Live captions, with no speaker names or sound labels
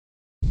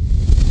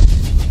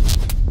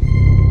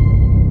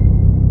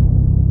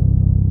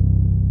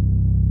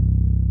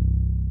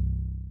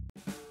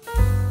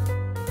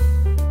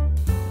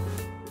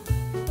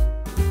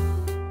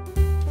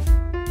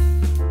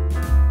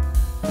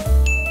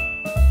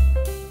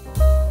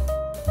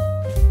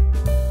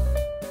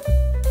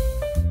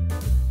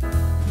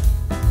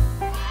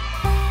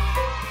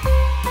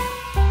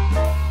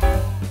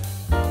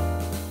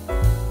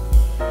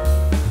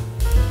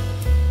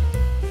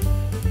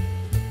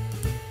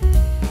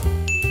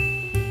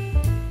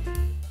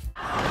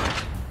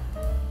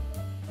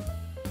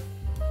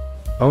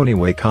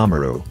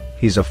Oniwakamaru,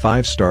 he's a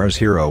 5 stars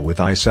hero with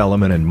Ice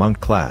Element and Monk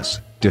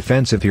class,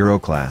 defensive hero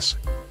class.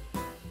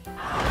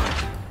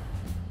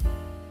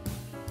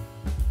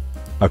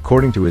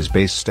 According to his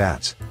base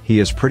stats, he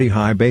has pretty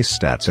high base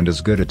stats and is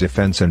good at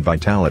defense and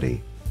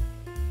vitality.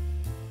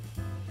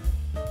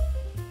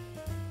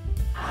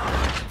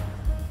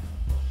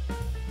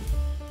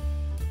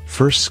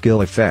 First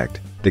skill effect,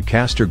 the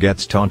caster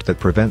gets taunt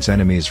that prevents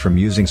enemies from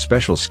using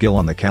special skill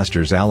on the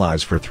caster's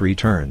allies for 3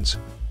 turns.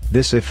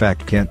 This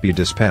effect can't be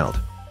dispelled.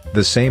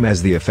 The same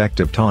as the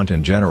effect of taunt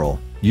in general,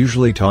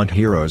 usually taunt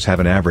heroes have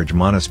an average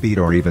mana speed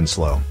or even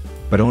slow.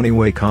 But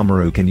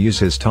Oniwakamaru can use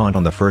his taunt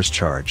on the first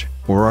charge,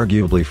 or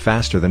arguably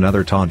faster than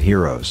other taunt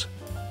heroes.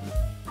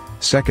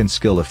 Second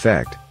skill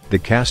effect, the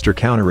caster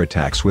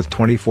counterattacks with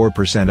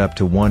 24% up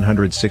to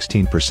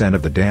 116%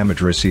 of the damage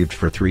received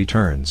for 3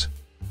 turns.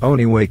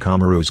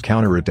 Oniwakamaru's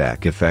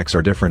counterattack effects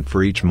are different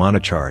for each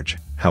mana charge,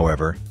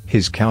 however,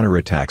 his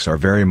counterattacks are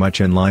very much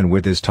in line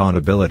with his taunt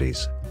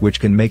abilities, which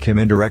can make him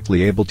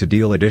indirectly able to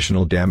deal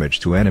additional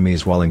damage to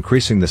enemies while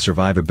increasing the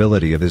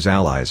survivability of his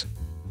allies.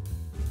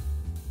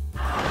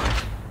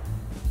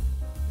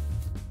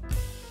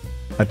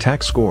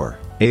 Attack score,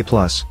 A+,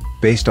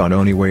 based on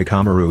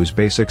Oniwakamaru's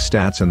basic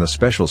stats and the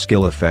special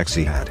skill effects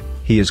he had.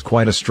 He is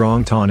quite a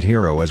strong taunt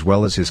hero as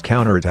well as his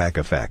counterattack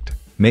effect,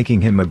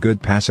 making him a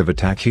good passive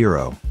attack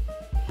hero.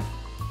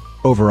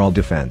 Overall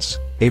defense,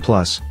 A+,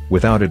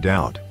 without a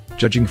doubt.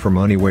 Judging from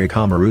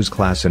Oniwakamaru's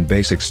class and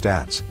basic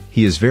stats,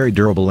 he is very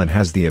durable and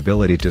has the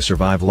ability to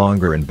survive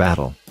longer in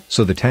battle,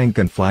 so the tank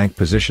and flank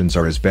positions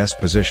are his best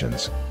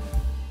positions.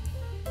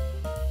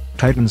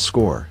 Titan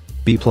score,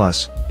 B+,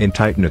 in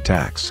Titan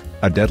attacks,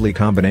 a deadly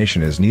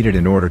combination is needed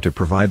in order to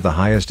provide the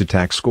highest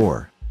attack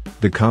score.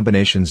 The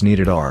combinations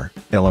needed are,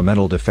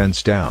 Elemental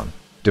Defense Down,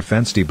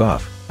 Defense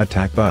Debuff,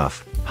 Attack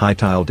Buff, High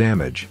Tile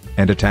Damage,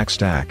 and Attack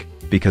Stack,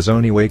 because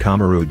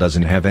Oniwakamaru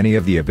doesn't have any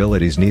of the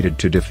abilities needed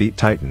to defeat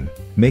Titan,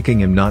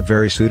 making him not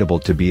very suitable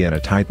to be in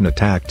a Titan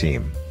attack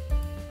team.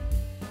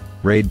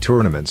 Raid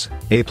tournaments,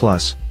 A+,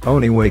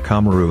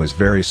 Oniwakamaru is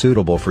very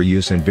suitable for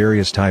use in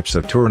various types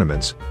of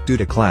tournaments, due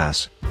to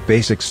class,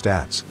 basic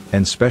stats,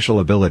 and special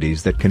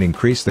abilities that can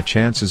increase the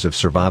chances of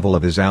survival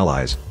of his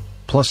allies.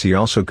 Plus he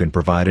also can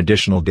provide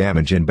additional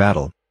damage in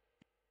battle.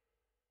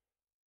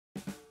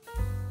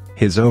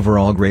 His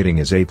overall grading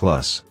is A+.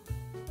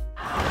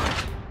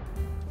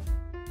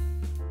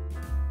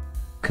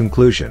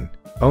 Conclusion: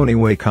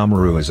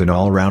 Oniwakamaru is an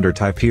all-rounder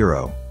type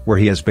hero, where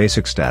he has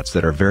basic stats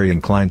that are very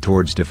inclined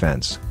towards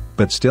defense,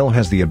 but still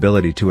has the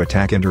ability to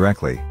attack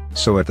indirectly,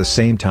 so at the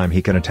same time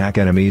he can attack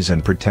enemies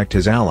and protect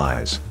his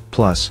allies.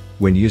 Plus,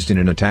 when used in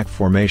an attack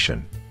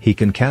formation, he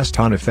can cast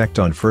taunt effect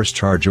on first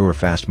charge or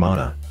fast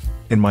mana.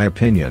 In my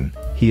opinion,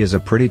 he is a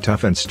pretty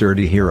tough and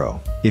sturdy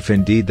hero. If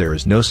indeed there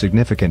is no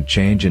significant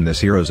change in this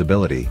hero's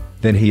ability,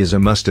 then he is a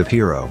must-have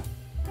hero.